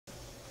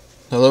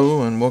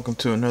Hello and welcome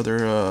to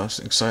another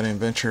exciting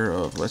adventure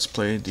of Let's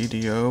Play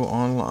DDO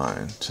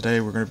Online. Today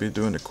we're going to be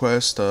doing the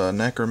quest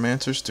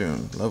Necromancer's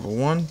Tomb. Level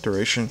 1,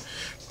 duration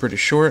pretty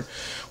short.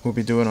 We'll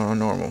be doing it on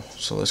normal,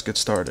 so let's get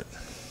started.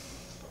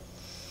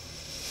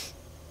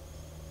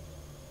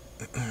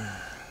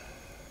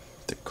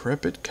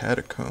 Decrepit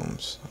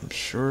catacombs. I'm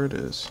sure it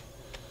is.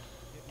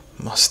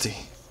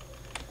 Musty.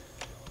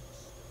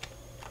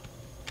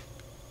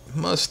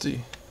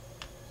 Musty.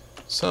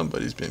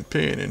 Somebody's been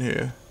peeing in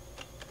here.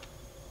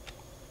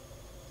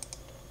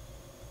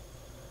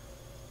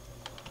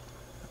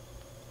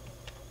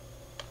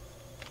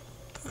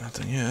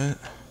 Nothing yet.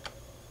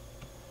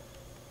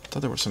 I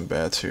thought there were some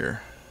bats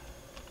here.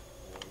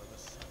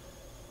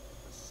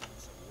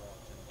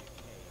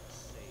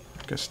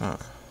 I guess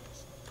not.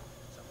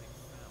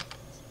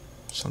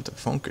 Something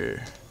funky.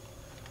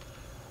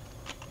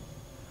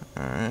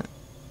 Alright.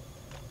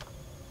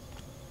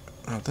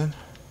 Nothing.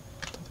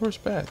 I thought there was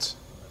bats.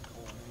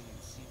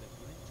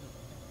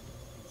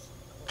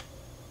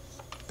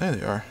 There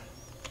they are.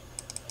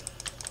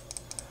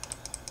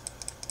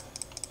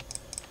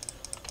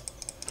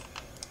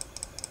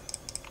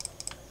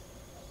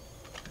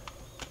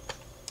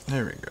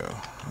 There we go.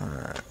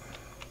 Alright.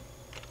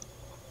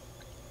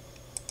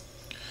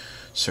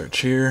 Search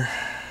here.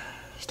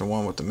 It's the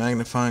one with the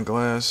magnifying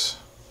glass.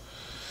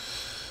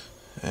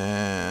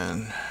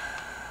 And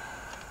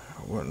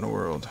what in the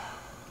world?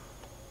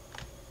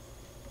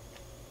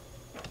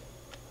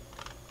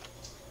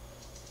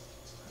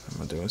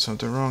 Am I doing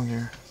something wrong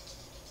here?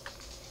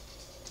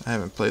 I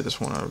haven't played this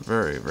one in a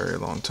very, very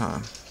long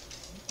time.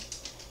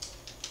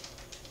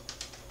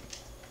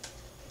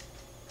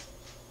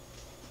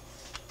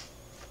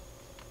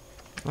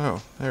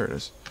 Oh, there it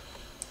is.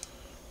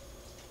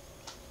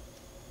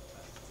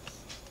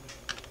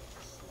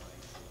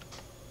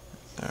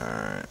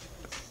 Alright.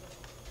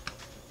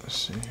 Let's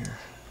see here.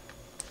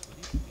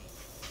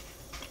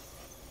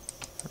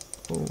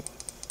 Oh.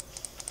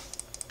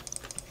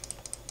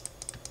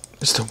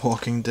 It's The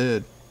Walking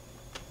Dead.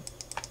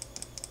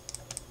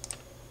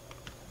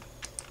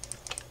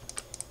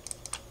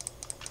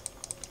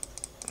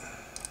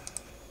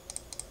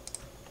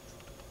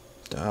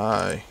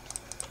 Die.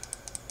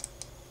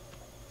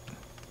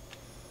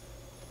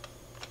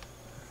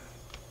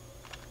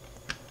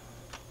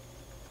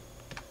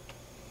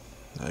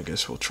 I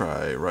guess we'll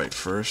try right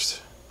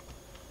first.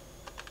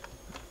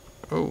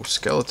 Oh,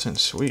 skeleton,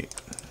 sweet.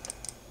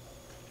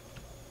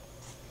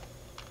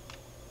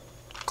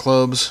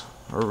 Clubs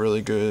are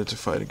really good to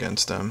fight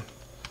against them.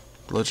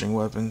 Bludgeoning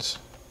weapons.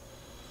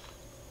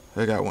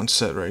 I got one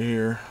set right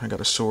here. I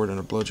got a sword and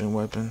a bludgeoning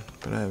weapon,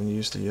 but I haven't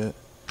used it yet.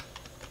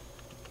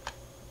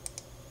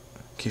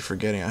 Keep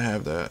forgetting I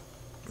have that.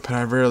 But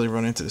I rarely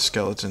run into the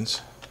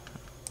skeletons.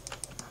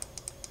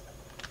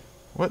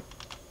 What?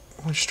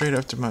 Went straight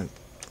after my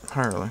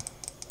hireling.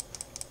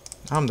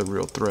 I'm the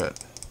real threat.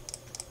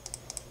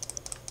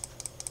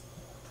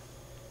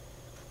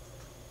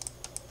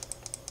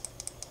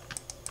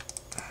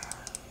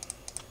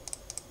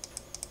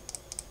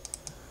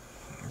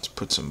 Let's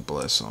put some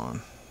bless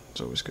on. It's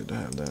always good to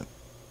have that.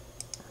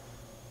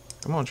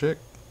 Come on, chick.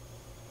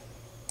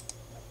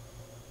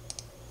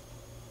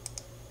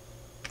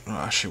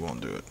 Ah, she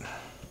won't do it.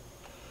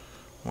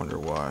 Wonder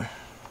why.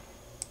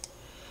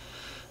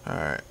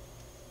 Alright.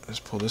 Let's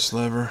pull this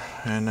lever,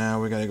 and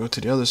now we gotta go to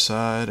the other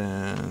side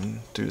and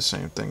do the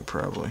same thing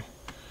probably.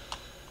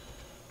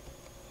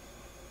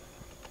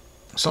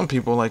 Some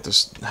people like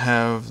to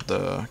have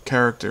the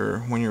character,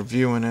 when you're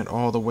viewing it,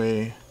 all the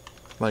way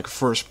like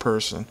first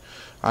person.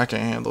 I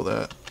can't handle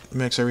that. It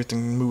makes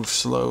everything move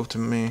slow to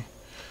me.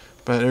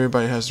 But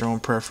everybody has their own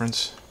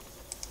preference.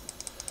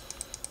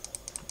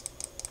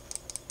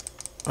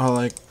 I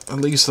like at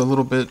least a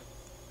little bit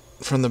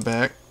from the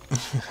back.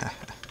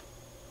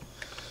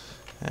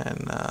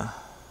 And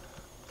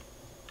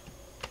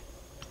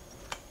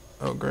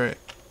oh great,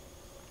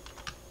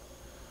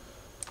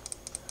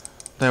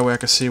 that way I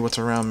can see what's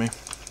around me.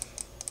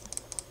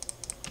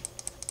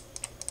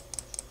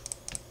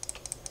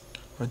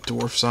 A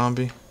dwarf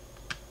zombie.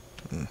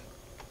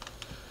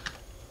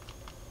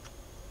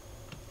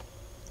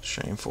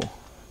 Shameful,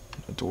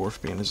 a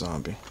dwarf being a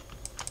zombie.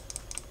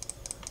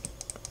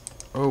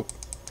 Oh,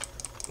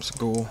 it's a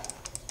ghoul.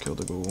 Kill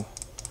the ghoul.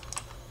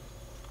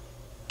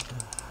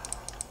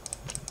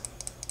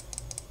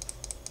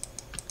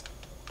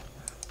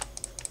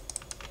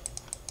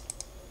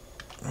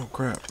 Oh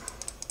crap.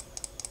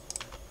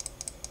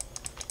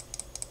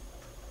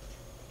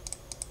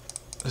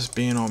 This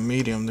being on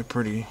medium, they're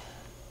pretty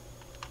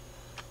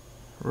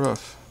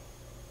rough.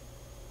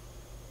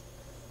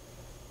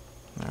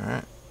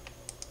 Alright.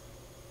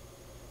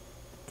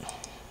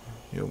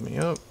 Heal me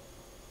up.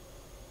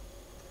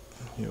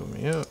 Heal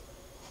me up.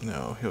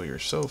 No, heal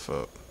yourself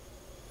up.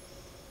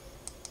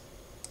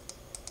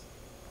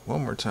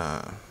 One more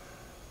time.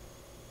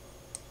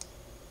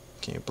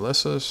 Can you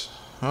bless us?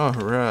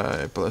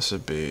 Alright,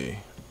 blessed be.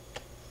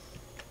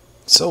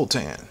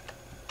 Sultan.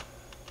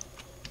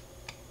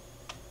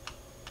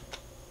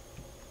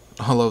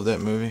 I love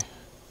that movie.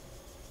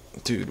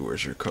 Dude,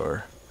 where's your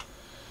car?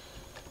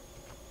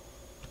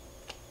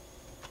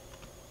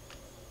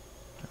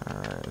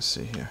 Alright, let's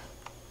see here.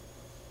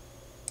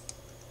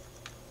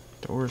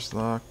 Door's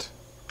locked.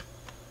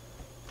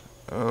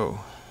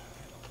 Oh.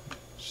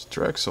 It's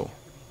Drexel.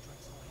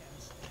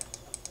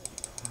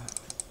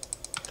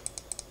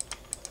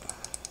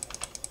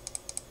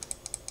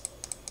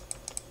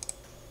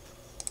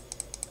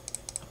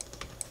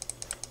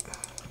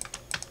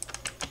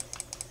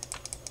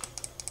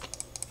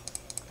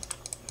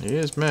 He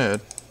is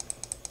mad.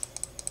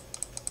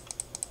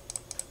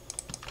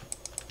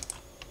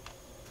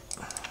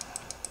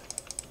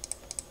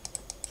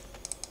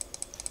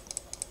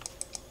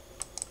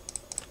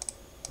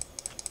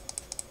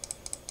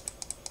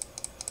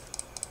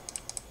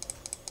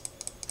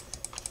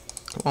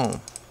 Come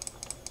on.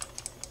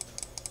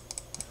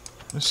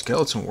 This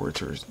skeleton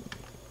warrior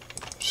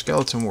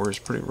is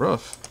pretty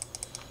rough.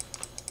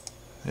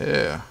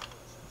 Yeah.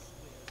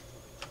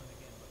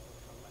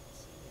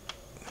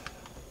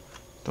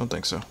 Don't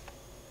think so.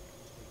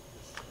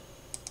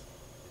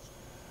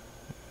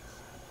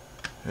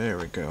 There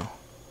we go.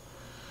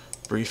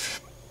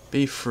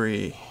 Be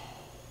free.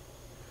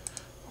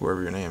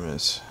 Whoever your name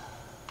is.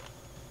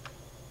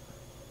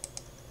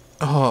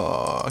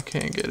 Oh, I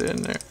can't get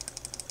in there.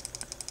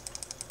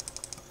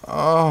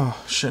 Oh,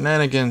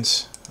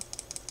 shenanigans.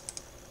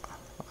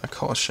 I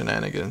call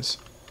shenanigans.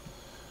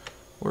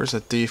 Where's a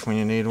thief when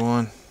you need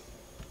one?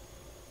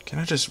 Can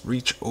I just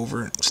reach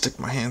over and stick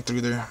my hand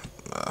through there?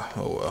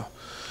 Oh well.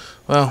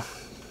 Well,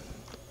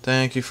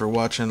 thank you for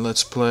watching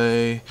Let's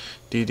Play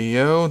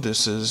DDO.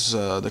 This is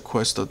the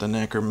quest of the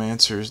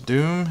Necromancer's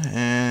Doom,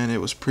 and it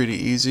was pretty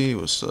easy. It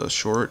was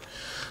short,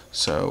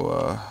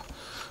 so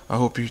I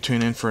hope you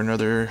tune in for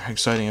another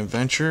exciting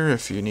adventure.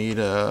 If you need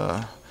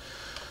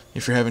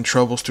if you're having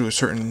troubles through a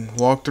certain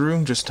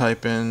walkthrough, just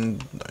type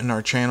in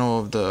our channel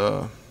of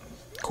the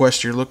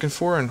quest you're looking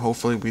for, and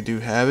hopefully we do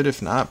have it.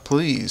 If not,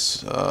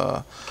 please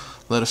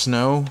let us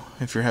know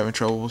if you're having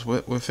troubles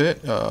with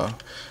it.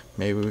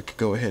 Maybe we could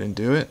go ahead and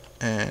do it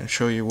and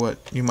show you what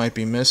you might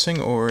be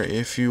missing, or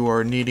if you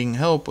are needing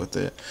help with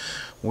it.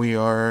 We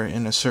are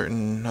in a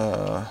certain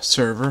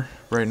server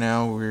right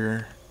now.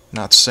 We're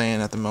not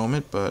saying at the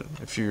moment, but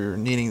if you're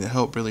needing the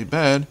help really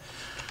bad,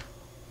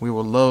 we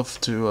would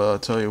love to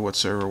tell you what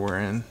server we're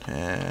in,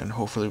 and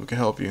hopefully we can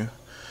help you.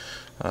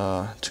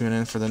 Tune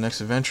in for the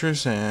next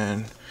adventures,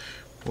 and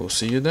we'll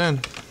see you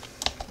then.